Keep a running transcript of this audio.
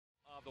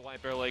The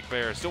White Bear Lake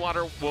Bears.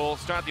 Stillwater will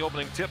start the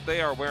opening tip.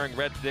 They are wearing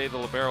red today. The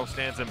libero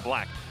stands in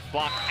black.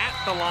 Block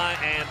at the line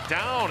and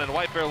down, and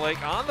White Bear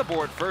Lake on the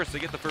board first to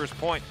get the first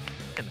point,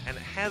 and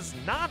has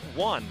not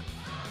won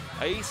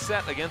a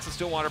set against the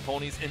Stillwater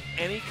Ponies in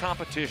any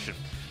competition.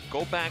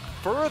 Go back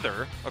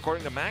further,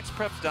 according to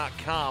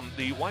MaxPreps.com,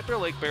 the White Bear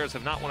Lake Bears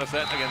have not won a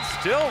set against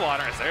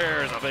Stillwater.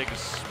 There's a big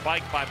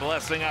spike by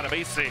Blessing out of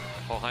BC.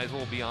 Hoheisel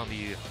will be on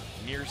the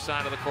near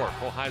side of the court.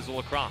 Hoheisel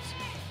across.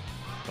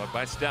 Dug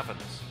by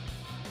Steffens.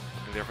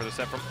 Looking there for the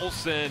set from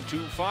Olsen.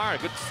 Too far.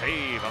 Good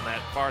save on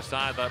that far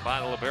side by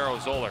the libero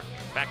Zoller.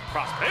 Back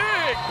across.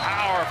 Big,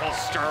 powerful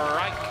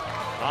strike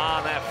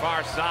on that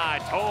far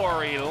side.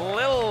 Tori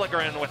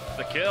Lilligren with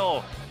the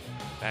kill.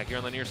 Back here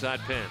on the near side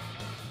pin.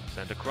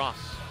 Sent across.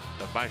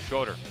 Dug by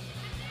Schroeder.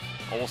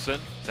 Olsen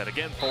set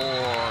again for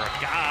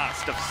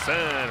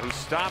Gustafson, who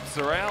stops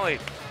the rally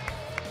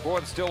for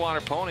the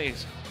Stillwater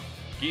Ponies.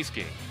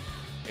 Gieske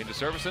into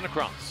service and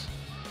across.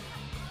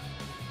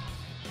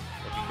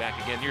 Looking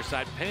back again, near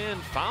side pin,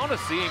 found a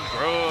seam,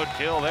 good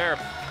kill there.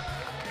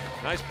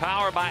 Nice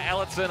power by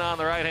Ellison on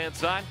the right-hand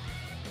side.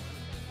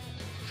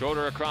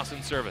 Schroeder across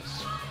in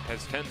service,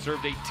 has 10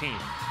 served 18.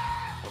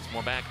 Once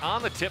more back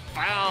on the tip,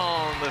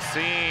 found the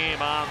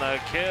seam on the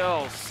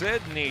kill.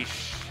 Sydney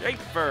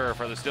Schaefer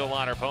for the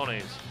Stillwater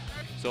Ponies.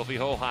 Sophie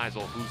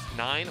Hoheisel, whose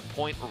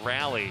 9-point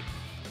rally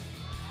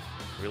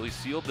really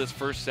sealed this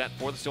first set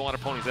for the Stillwater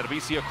Ponies. At a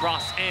BC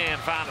across and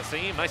found the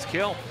seam. Nice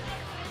kill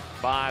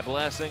by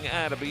Blessing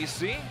at a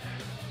BC.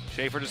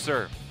 Schaefer to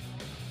serve.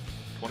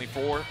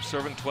 24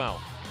 serving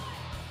 12.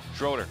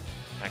 Schroeder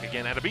back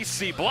again at a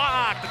BC,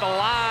 blocked at the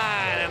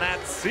line, and that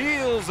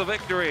seals the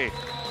victory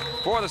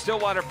for the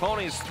Stillwater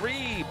Ponies.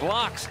 3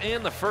 blocks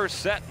in the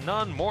first set,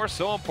 none more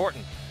so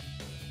important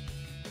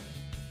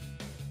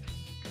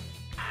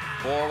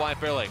for White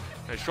Bear Lake.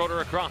 As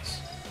Schroeder across,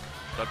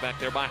 dug back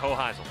there by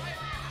Hoheisel.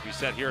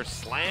 Reset here,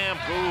 slam,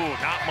 ooh,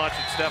 not much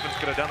that Steffens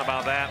could have done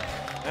about that.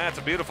 That's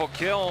a beautiful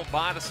kill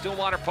by the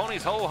Stillwater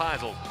Ponies.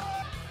 Hoheisel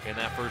in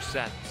that first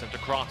set, sent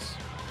across.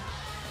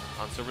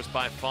 On service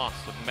by Foss,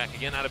 looking back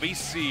again out of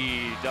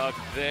BC, dug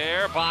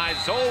there by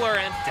Zoller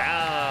and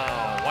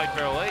down. White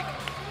Bear Lake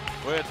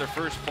with their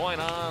first point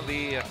on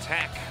the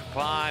attack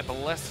by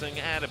Blessing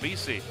at a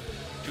BC.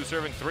 2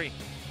 serving 3.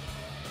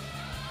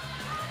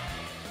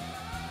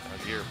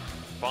 Out here,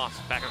 Foss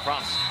back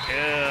across,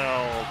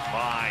 killed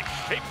by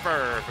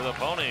Schaefer for the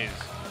Ponies.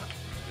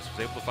 Just was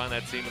able to find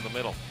that seam in the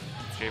middle.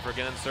 Schaefer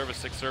again in service,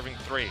 6 serving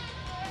 3.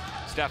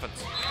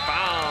 Steffens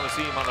found the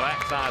seam on the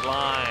backside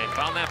line,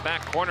 found that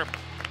back corner.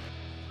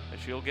 And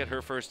she'll get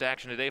her first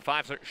action today,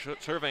 5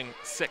 serving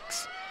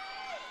 6.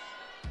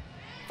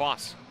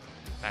 Foss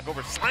back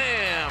over,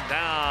 slam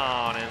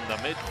down in the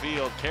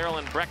midfield.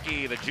 Carolyn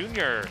Brecky, the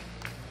junior.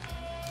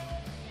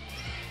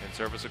 In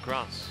service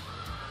across.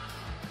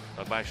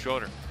 Up by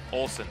Schroeder.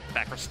 Olsen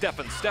back for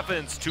Steffens.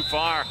 Steffens too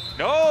far.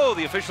 No,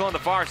 the official on the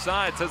far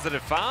side says that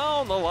it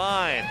found the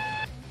line.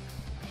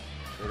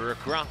 Schroeder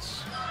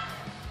across.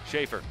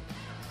 Schaefer.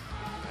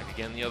 Back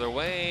again the other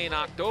way.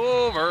 Knocked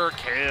over.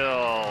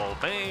 Kill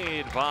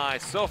made by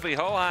Sophie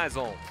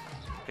Hoheisel.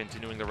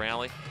 Continuing the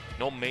rally.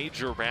 No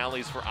major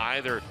rallies for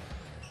either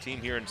team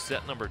here in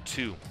set number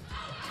 2.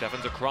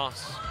 Steffens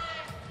across.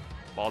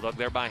 Ball dug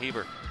there by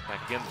Hebert.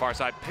 Back again, far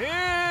side pin,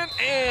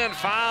 and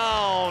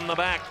found the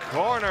back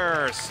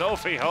corner.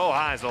 Sophie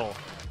Hoheisel.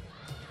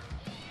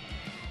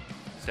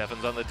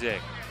 Steffens on the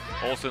dig.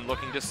 Olsen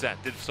looking to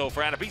set. Did so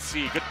for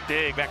BC. Good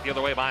dig back the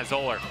other way by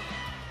Zoller.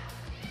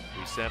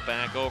 Reset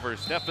back over.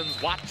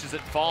 Steffens watches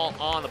it fall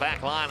on the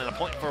back line, and a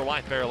point for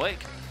White Bear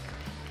Lake.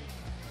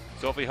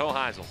 Sophie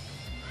Hoheisel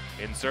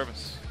in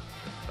service.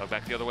 Dug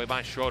back the other way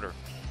by Schroeder.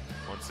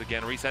 Once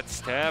again, reset.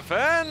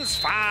 Steffens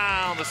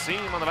found the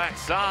seam on the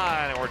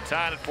backside, and we're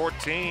tied at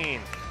 14.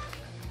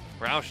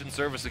 Roush in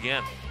service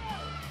again.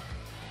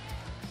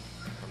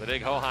 For the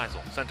dig,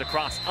 Hoheisel sent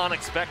across.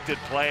 Unexpected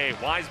play.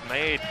 Wise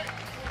made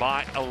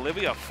by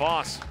Olivia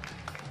Foss.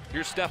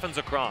 Here's Steffens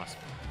across.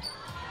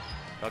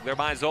 Dug there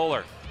by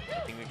Zoller.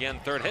 Looking again,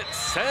 third hit.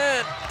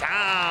 Sent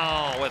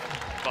down with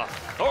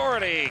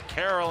authority,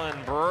 Carolyn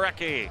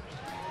Brecky.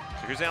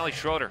 So here's Allie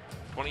Schroeder.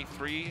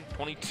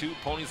 23-22,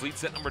 Ponies lead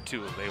set number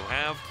 2. They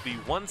have the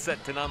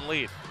 1-0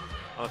 lead.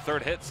 On the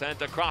third hit,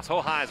 sent across.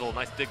 Hoheisel,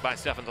 nice dig by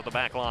Steffens on the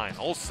back line.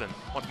 Olsen,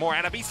 once more,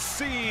 at a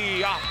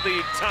BC off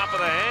the top of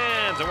the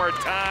hands, and we're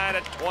tied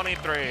at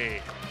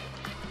 23.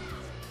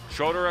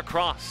 Schroeder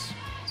across.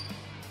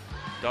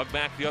 Dug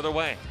back the other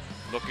way.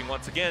 Looking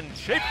once again,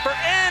 Schaefer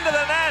into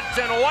the net,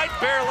 and White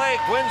Bear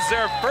Lake wins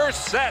their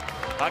first set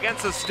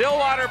against the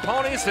Stillwater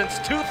Ponies since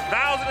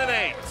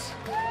 2008.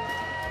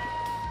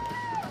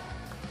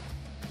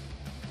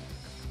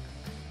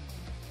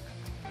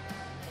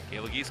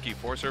 Kayla Gieske,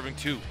 4 serving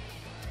 2.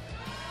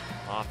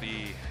 Off the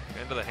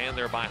end of the hand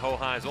there by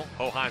Hoheisel.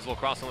 Hoheisel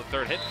across on the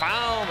third hit,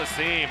 found the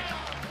seam.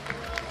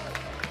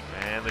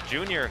 And the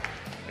junior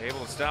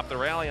able to stop the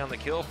rally on the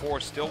kill for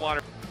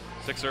Stillwater.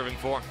 6 serving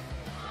 4.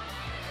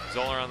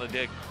 Zoller on the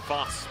dig.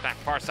 Foss back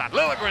far side.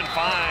 Lilligren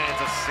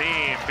finds a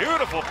seam.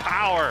 Beautiful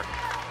power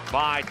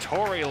by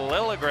Tori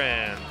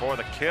Lilligren for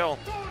the kill.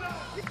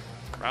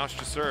 Roush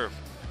to serve.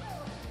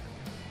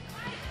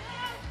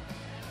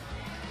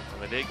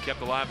 And the dig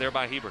kept alive there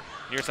by Hebert.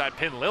 Near side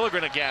pin,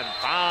 Lilligren again.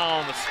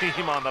 Found the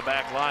seam on the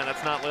back line.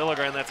 That's not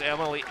Lilligren, that's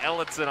Emily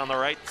Elliotson on the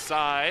right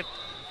side.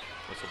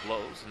 Whistle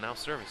blows, and now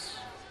service.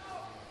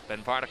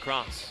 Benpart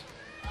across.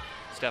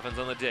 Steffens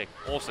on the dig.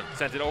 Olsen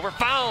sent it over,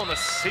 found the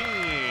seam.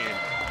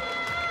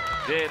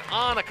 Did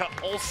Annika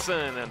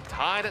Olsen, and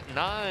tied at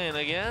 9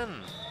 again.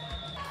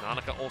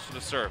 Annika Olsen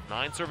to serve.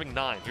 9 serving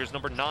 9. Here's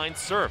number 9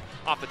 serve.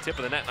 Off the tip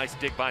of the net. Nice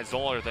dig by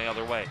Zoller the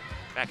other way.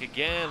 Back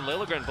again.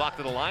 Lilligren blocked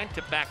to the line.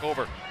 Tipped back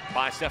over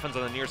by Steffens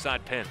on the near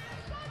side pin.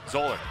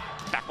 Zoller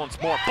back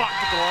once more. Blocked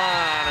at the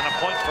line, and a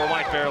point for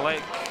White Bear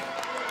Lake.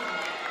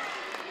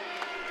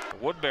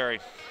 Woodbury.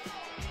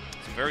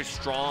 Some very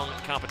strong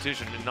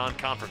competition in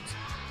non-conference.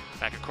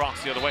 Back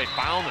across the other way.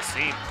 Found the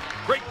seam.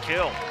 Great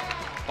kill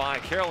by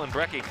Carolyn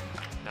Brecky.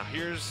 Now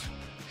here's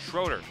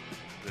Schroeder,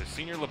 the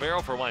senior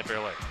libero for White Bear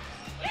Lake.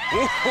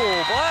 Ooh,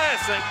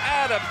 blessing.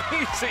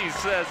 Adebisi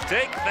says,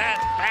 take that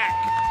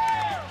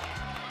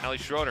back. Allie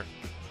Schroeder.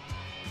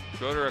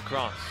 Schroeder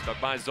across, stuck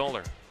by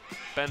Zoller.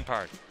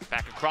 Benpart,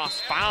 back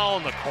across,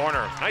 found the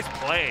corner. Nice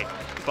play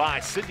by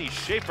Sydney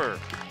Schaefer.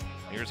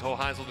 Here's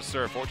Hoheisel to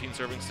serve, 14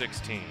 serving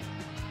 16.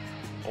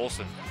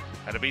 Olsen,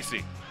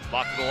 Adebisi,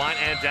 blocked to the line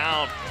and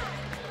down.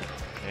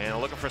 And a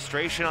look of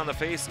frustration on the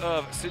face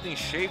of Sydney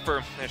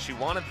Schaefer as she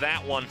wanted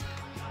that one.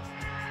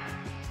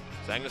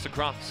 Agnes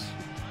across.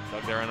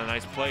 Dug there on a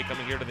nice play,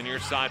 coming here to the near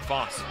side.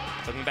 Foss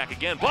looking back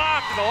again.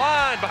 Blocked to the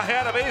line by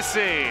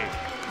Adebisi.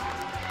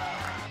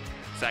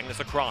 Agnes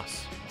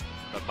across.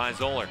 Dug by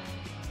Zoller.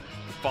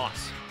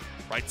 Foss,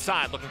 right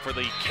side, looking for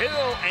the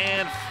kill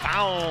and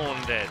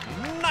found it.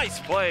 Nice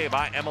play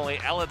by Emily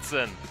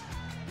Elliotson.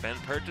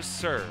 Benpart to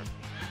serve.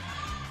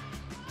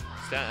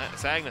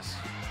 Agnes.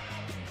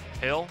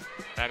 Hill,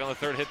 back on the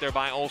third hit there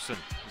by Olsen.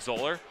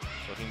 Zoller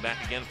looking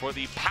back again for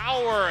the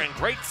power, and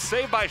great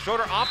save by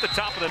Schroeder off the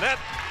top of the net.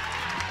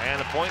 And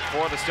the point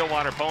for the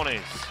Stillwater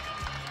Ponies.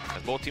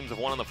 As both teams have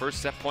won on the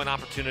first set point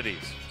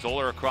opportunities.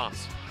 Zoller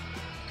across.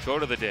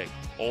 Schroeder the dig.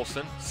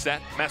 Olsen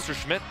set.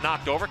 Messerschmidt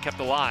knocked over, kept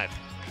alive.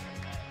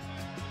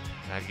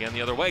 Back again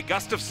the other way.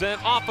 Gustafson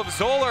off of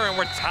Zoller, and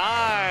we're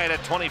tied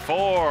at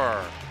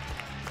 24.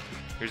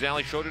 Here's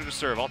Allie Schroeder to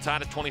serve, all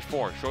tied at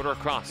 24. Schroeder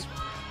across.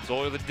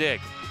 Zoller the dig.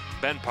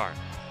 Benpart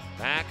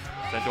back,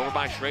 sent over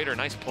by Schrader.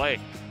 Nice play.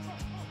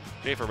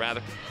 Schaefer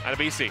rather.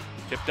 Adebisi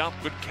tipped up,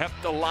 good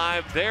kept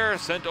alive there.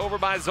 Sent over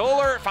by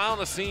Zoller. Found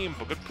the seam,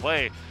 but good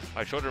play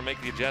by Schroeder to make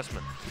the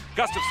adjustment.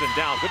 Gustafson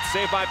down, good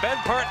save by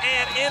Benpart,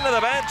 and into the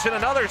bench, and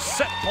another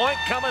set point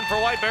coming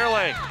for White Bear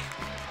Lake.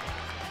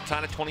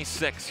 Tied at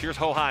 26. Here's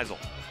Hoheisel.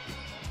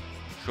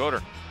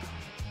 Schroeder.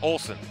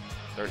 Olsen.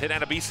 Third hit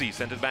Adebisi,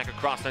 sent it back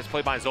across. Nice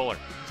play by Zoller.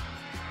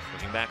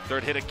 Looking back,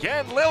 third hit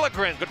again.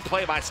 Lilligren. Good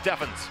play by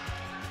Steffens.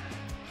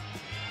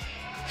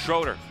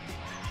 Schroeder.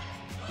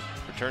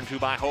 Returned to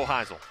by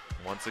Hoheisel.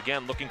 Once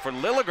again, looking for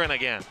Lilligren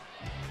again.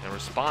 And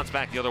response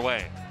back the other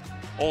way.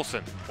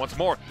 Olsen, once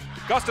more.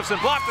 Gustafson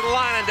blocked to the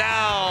line and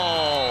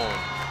down.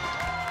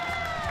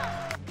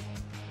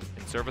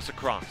 In service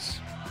across.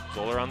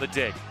 Zoller on the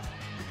dig.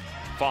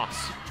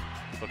 Foss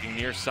looking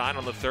near side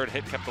on the third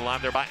hit, kept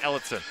alive there by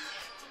Elliotson.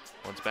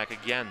 Once back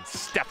again,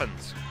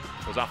 Steffens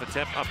goes off the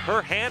tip of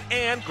her hand,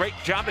 and great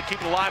job to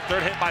keep it alive.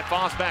 Third hit by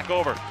Foss back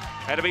over.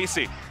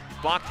 Adebisi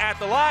blocked at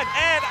the line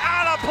and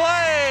out of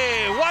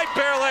play. White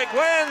Bear Lake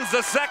wins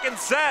the second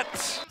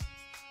set.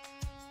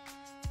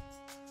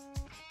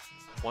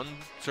 1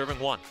 serving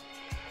 1.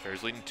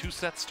 Bears leading 2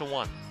 sets to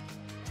 1.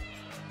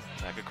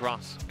 Back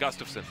across,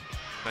 Gustafson.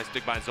 Nice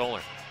dig by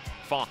Zoller.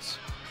 Foss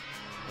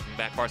looking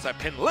back far side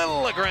pin.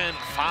 Lilligren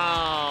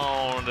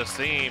found a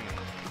seam.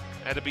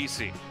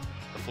 Adebisi.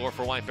 The floor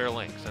for White Bear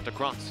Lake. Sent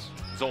across.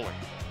 Zoller.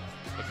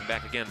 Looking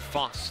back again.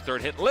 Foss.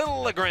 Third hit.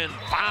 Lilligren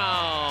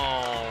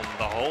found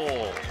the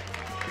hole.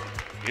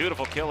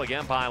 Beautiful kill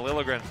again by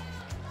Lilligren.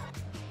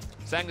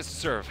 Agnes to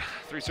serve.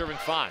 3 serving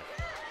 5.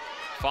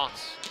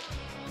 Foss.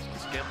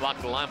 Once again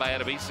blocked the line by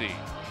Adebisi.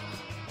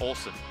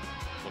 Olsen.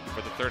 Looking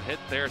for the third hit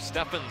there.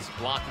 Steffens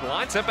blocked the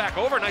line. Sent back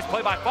over. Nice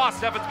play by Foss.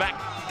 Steffens back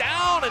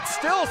down and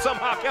still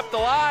somehow kept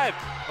alive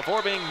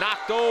before being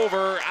knocked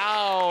over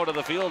out of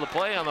the field of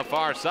play on the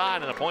far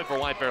side, and a point for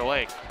White Bear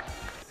Lake.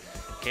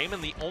 Came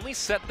in the only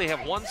set they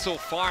have won so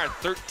far at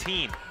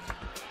 13.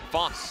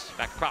 Foss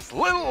back across.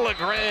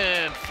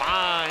 Lilligren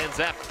finds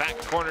that back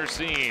corner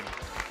seam.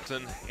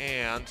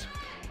 And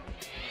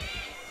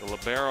the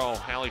libero,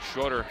 Allie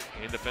Schroeder,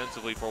 in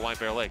defensively for White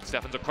Bear Lake.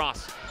 Steffens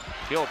across.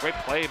 Hill, great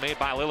play made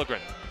by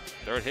Lilligren.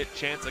 Third hit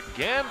chance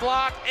again,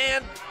 blocked,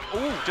 and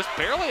just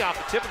barely off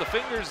the tip of the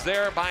fingers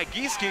there by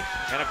Gieske,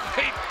 and a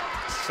great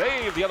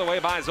save the other way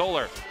by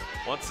Zoller.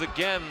 Once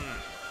again,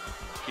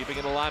 keeping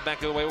it alive back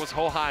the other way was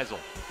Hoheisel.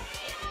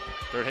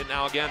 Third hit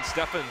now again,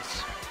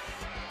 Steffens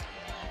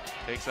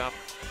takes up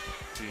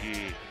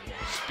the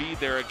speed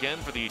there again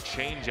for the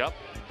change-up.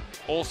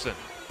 Olsen,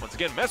 once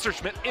again,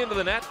 Messerschmidt into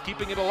the net,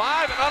 keeping it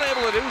alive and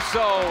unable to do so.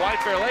 White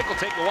Bear Lake will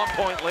take a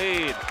 1-point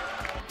lead.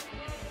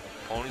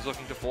 Ponies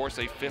looking to force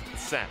a 5th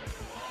set.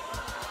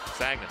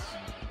 Sagnas,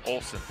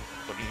 Olsen,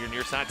 looking here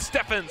near side.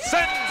 Stephens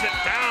sends it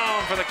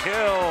down for the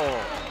kill.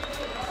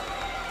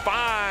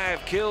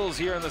 5 kills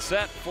here in the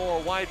set for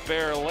White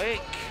Bear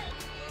Lake.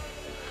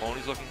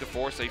 Ponies looking to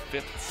force a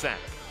 5th set.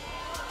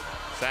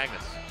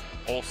 Sagnas,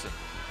 Olsen,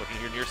 looking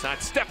here near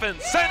side.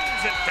 Stephens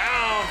sends it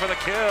down for the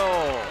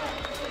kill.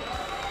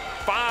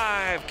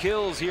 5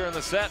 kills here in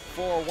the set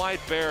for White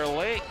Bear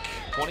Lake.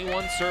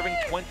 21 serving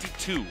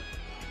 22.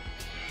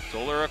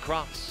 Zoller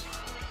across.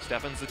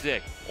 Stephens the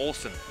dig.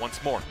 Olsen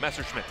once more.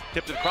 Messerschmidt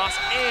tipped it across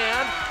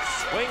and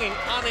swinging,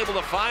 unable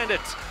to find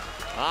it.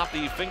 Off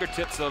the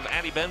fingertips of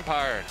Addie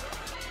Benpard.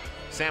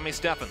 Sammy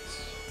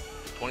Stephens,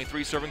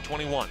 23 serving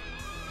 21.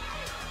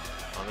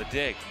 On the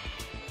dig.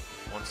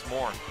 Once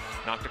more.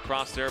 Knocked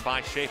across there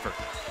by Schaefer.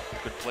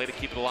 Good play to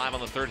keep it alive on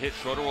the 3rd hit.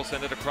 Schroeder will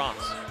send it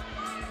across.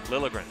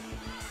 Lilligren.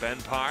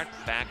 Benpard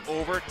back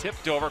over,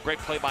 tipped over. Great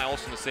play by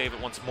Olsen to save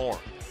it once more.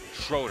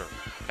 Schroeder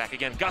back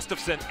again.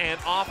 Gustafson and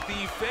off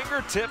the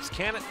fingertips.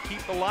 Can it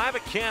keep alive?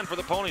 It can for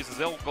the Ponies as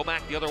they'll go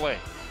back the other way.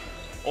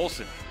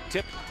 Olsen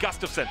tipped.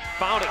 Gustafson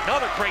found it.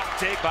 Another great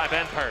dig by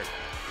Benpard.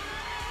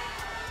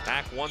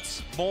 Back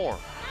once more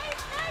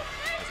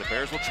as the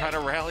Bears will try to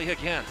rally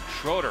again.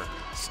 Schroeder,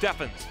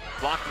 Stephens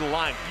blocked the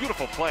line.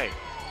 Beautiful play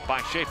by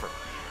Schaefer.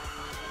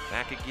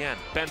 Back again.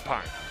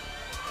 Benpard.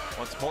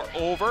 Once more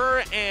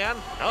over, and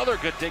another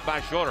good dig by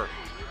Schroeder.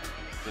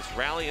 This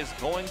rally is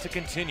going to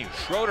continue.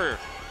 Schroeder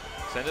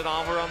send it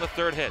over on the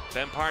 3rd hit.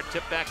 Benpard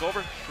tipped back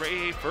over.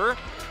 Schaefer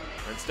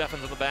and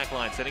Stephens on the back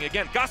line. Sending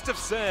again.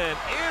 Gustafson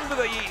into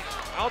the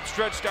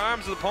outstretched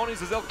arms of the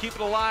Ponies as they'll keep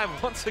it alive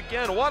once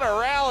again. What a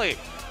rally.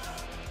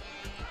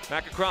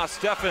 Back across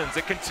Stephens.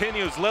 It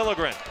continues.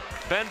 Lilligren.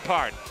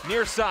 Benpard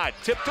near side.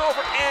 Tipped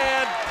over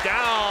and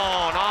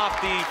down off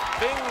the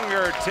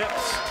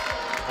fingertips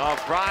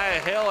of Briah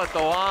Hill at the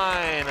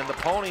line, and the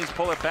Ponies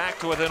pull it back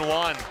to within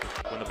 1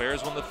 when the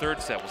Bears win the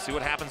 3rd set. We'll see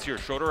what happens here.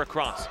 Schroeder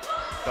across,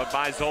 dug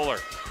by Zoller.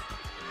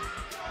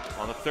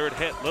 On the 3rd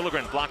hit,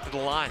 Lilligren blocked to the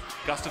line.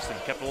 Gustafson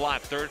kept it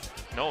alive.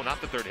 No, not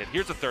the 3rd hit.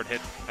 Here's the 3rd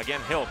hit.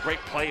 Again, Hill, great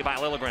play by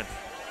Lilligren.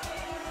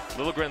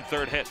 Lilligren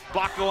 3rd hit,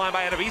 blocked to the line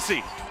by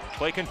Adevisi.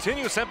 Play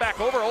continues, sent back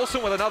over.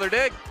 Olsen with another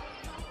dig.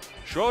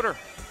 Schroeder,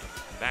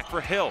 back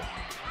for Hill.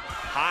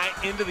 High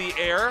into the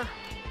air,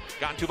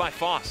 gotten to by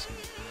Foss.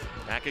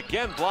 Back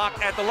again, blocked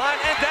at the line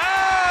and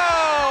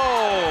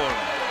down!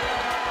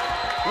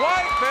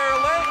 White Bear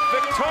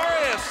Lake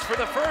victorious for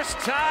the first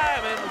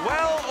time in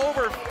well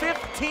over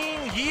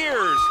 15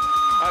 years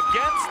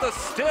against the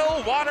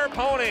Stillwater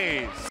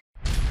Ponies.